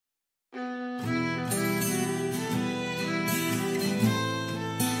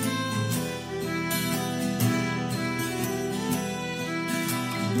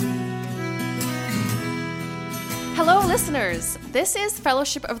listeners, this is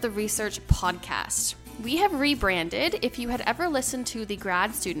Fellowship of the Research podcast. We have rebranded. If you had ever listened to the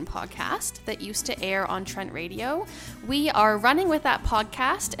grad student podcast that used to air on Trent Radio, we are running with that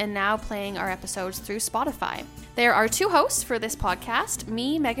podcast and now playing our episodes through Spotify. There are two hosts for this podcast,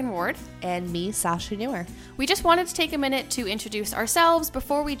 me, Meghan Ward, and me, Sasha Newar. We just wanted to take a minute to introduce ourselves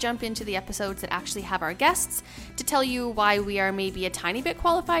before we jump into the episodes that actually have our guests, to tell you why we are maybe a tiny bit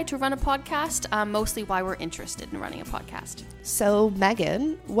qualified to run a podcast, mostly why we're interested in running a podcast. So,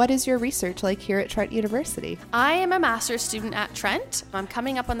 Meghan, what is your research like here at Trent University? I am a master's student at Trent. I'm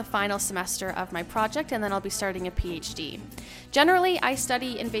coming up on the final semester of my project, and then I'll be starting a PhD. Generally, I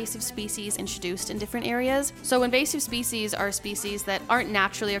study invasive species introduced in different areas. So invasive species are species that aren't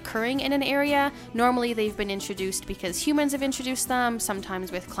naturally occurring in an area. Normally, they've been introduced because humans have introduced them,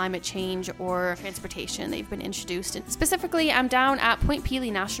 sometimes with climate change or transportation they've been introduced. And specifically, I'm down at Point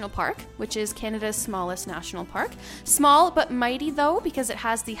Pelee National Park, which is Canada's smallest national park. Small but mighty though, because it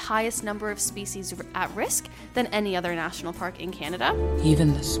has the highest number of species at risk than any other national park in Canada.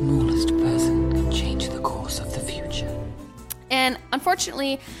 Even the smallest person can change the course of the future. And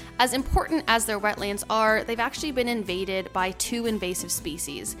unfortunately, as important as their wetlands are, they've actually been invaded by two invasive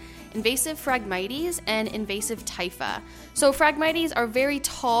species, invasive Phragmites and invasive Typha. So Phragmites are very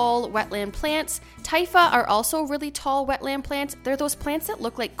tall wetland plants. Typha are also really tall wetland plants. They're those plants that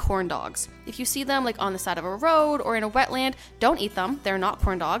look like corn dogs. If you see them like on the side of a road or in a wetland, don't eat them. They're not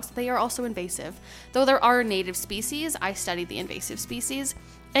corn dogs. They are also invasive. Though there are native species, I study the invasive species.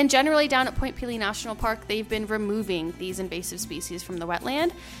 And generally down at Point Pelee National Park, they've been removing these invasive species from the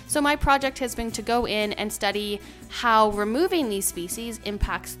wetland. So my project has been to go in and study how removing these species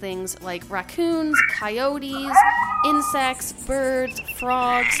impacts things like raccoons, coyotes, insects, birds,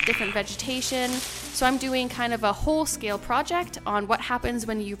 frogs, different vegetation. So I'm doing kind of a whole-scale project on what happens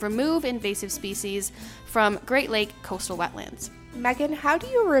when you remove invasive species from Great Lake coastal wetlands. Meghan, how do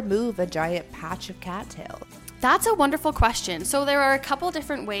you remove a giant patch of cattails? That's a wonderful question. So there are a couple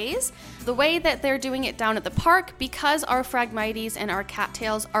different ways. The way that they're doing it down at the park, because our Phragmites and our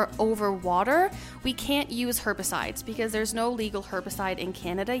cattails are over water, we can't use herbicides because there's no legal herbicide in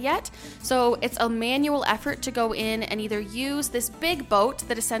Canada yet. So it's a manual effort to go in and either use this big boat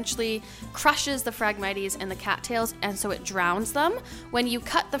that essentially crushes the Phragmites and the cattails, and so it drowns them. When you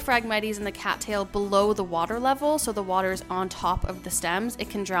cut the Phragmites and the cattail below the water level, so the water is on top of the stems, it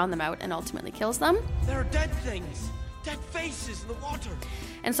can drown them out and ultimately kills them. There are dead things, dead faces in the water.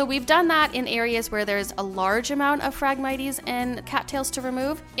 And so we've done that in areas where there's a large amount of Phragmites and cattails to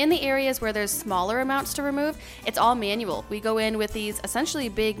remove. In the areas where there's smaller amounts to remove, it's all manual. We go in with these essentially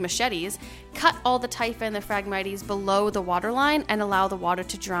big machetes, cut all the Typha and the Phragmites below the water line, and allow the water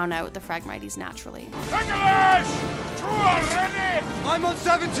to drown out the Phragmites naturally. I'm on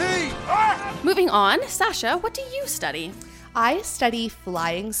 17! Moving on, Sasha, what do you study? I study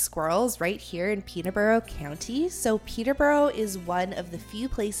flying squirrels right here in Peterborough County. So Peterborough is one of the few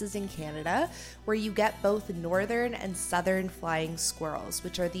places in Canada where you get both northern and southern flying squirrels,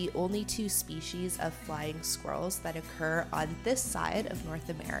 which are the only two species of flying squirrels that occur on this side of North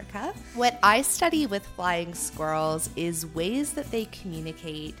America. What I study with flying squirrels is ways that they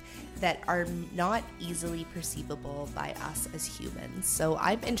communicate that are not easily perceivable by us as humans. So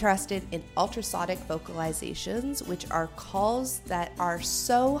I'm interested in ultrasonic vocalizations, which are calls that are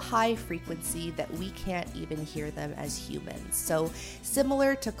so high frequency that we can't even hear them as humans. So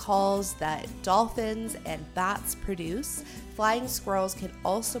similar to calls that dolphins and bats produce, flying squirrels can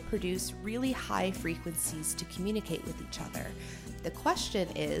also produce really high frequencies to communicate with each other. The question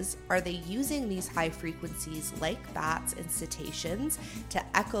is, are they using these high frequencies like bats and cetaceans to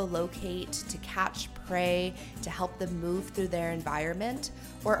echolocate, to catch prey, to help them move through their environment?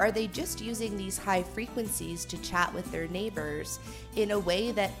 Or are they just using these high frequencies to chat with their neighbors in a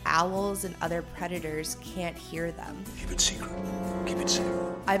way that owls and other predators can't hear them? Keep it secret. Keep it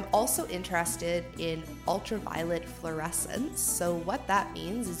secret. I'm also interested in ultraviolet fluorescence. So what that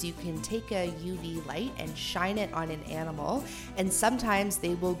means is you can take a UV light and shine it on an animal, and sometimes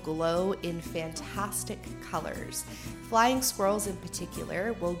they will glow in fantastic colors. Flying squirrels in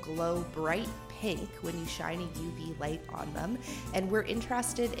particular will glow bright pink when you shine a UV light on them, and we're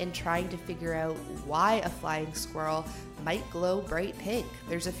interested in trying to figure out why a flying squirrel might glow bright pink.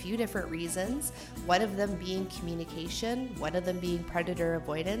 There's a few different reasons, one of them being communication, one of them being predator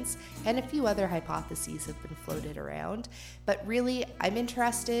avoidance, and a few other hypotheses have been floated around. But really, I'm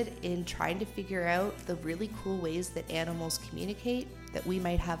interested in trying to figure out the really cool ways that animals communicate that we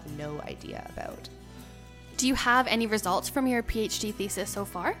might have no idea about. Do you have any results from your PhD thesis so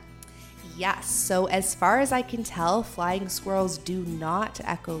far? Yes, so as far as I can tell, flying squirrels do not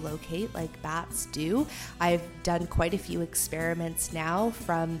echolocate like bats do. I've done quite a few experiments now,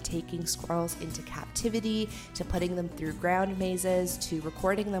 from taking squirrels into captivity to putting them through ground mazes to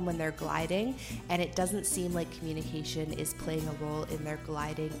recording them when they're gliding, and it doesn't seem like communication is playing a role in their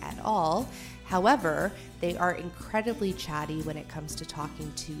gliding at all. However, they are incredibly chatty when it comes to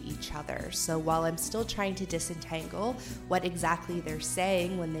talking to each other. So while I'm still trying to disentangle what exactly they're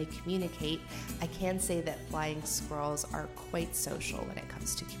saying when they communicate, I can say that flying squirrels are quite social when it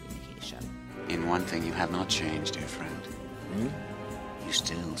comes to communication. In one thing you have not changed, dear friend. You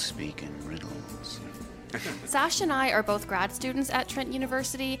still speak in riddles. Sasha and I are both grad students at Trent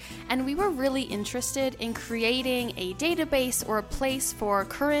University, and we were really interested in creating a database or a place for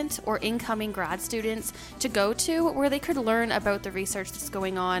current or incoming grad students to go to where they could learn about the research that's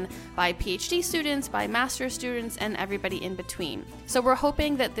going on by PhD students, by master's students, and everybody in between. So we're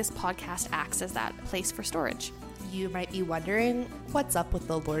hoping that this podcast acts as that place for storage. You might be wondering, what's up with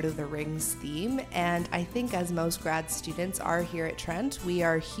the Lord of the Rings theme? And I think, as most grad students are here at Trent, we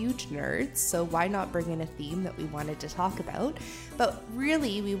are huge nerds, so why not bring in a theme that we wanted to talk about? But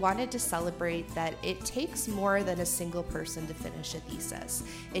really, we wanted to celebrate that it takes more than a single person to finish a thesis.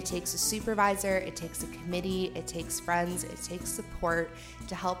 It takes a supervisor, it takes a committee, it takes friends, it takes support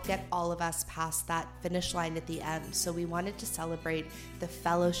to help get all of us past that finish line at the end. So we wanted to celebrate the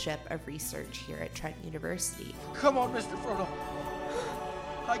fellowship of research here at Trent University. Come on, Mr. Frodo.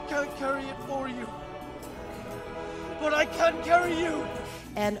 I can't carry it for you. But I can carry you.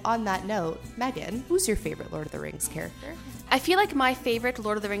 And on that note, Megan, who's your favorite Lord of the Rings character? I feel like my favorite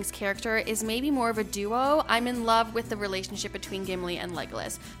Lord of the Rings character is maybe more of a duo. I'm in love with the relationship between Gimli and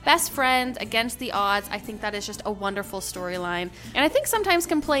Legolas. Best friends, against the odds. I think that is just a wonderful storyline. And I think sometimes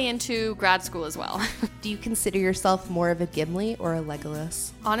can play into grad school as well. Do you consider yourself more of a Gimli or a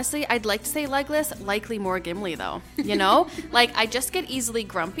Legolas? Honestly, I'd like to say Legolas, likely more Gimli though. You know? Like, I just get easily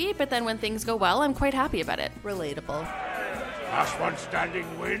grumpy, but then when things go well, I'm quite happy about it. Relatable. Last one standing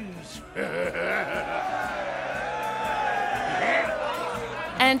wins.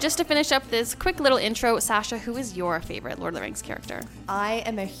 And just to finish up this quick little intro, Sasha, who is your favorite Lord of the Rings character? I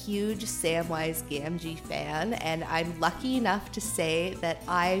am a huge Samwise Gamgee fan, and I'm lucky enough to say that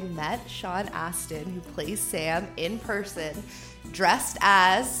I met Sean Astin, who plays Sam, in person, dressed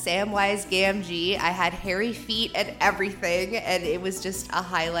as Samwise Gamgee. I had hairy feet and everything, and it was just a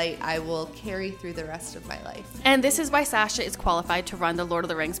highlight I will carry through the rest of my life. And this is why Sasha is qualified to run the Lord of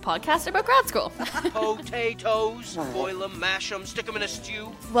the Rings podcast about grad school. Potatoes, boil them, mash them, stick them in a stew.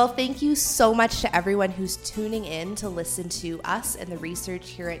 Well, thank you so much to everyone who's tuning in to listen to us and the research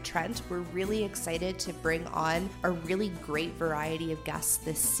here at Trent. We're really excited to bring on a really great variety of guests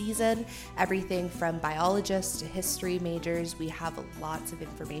this season. Everything from biologists to history majors. We have lots of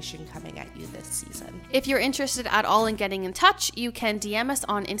information coming at you this season. If you're interested at all in getting in touch, you can DM us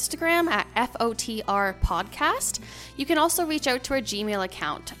on Instagram at FOTR Podcast. You can also reach out to our Gmail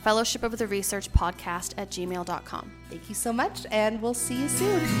account, fellowshipoftheresearchpodcast@gmail.com. Thank you so much, and we'll see you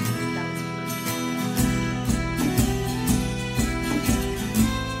soon.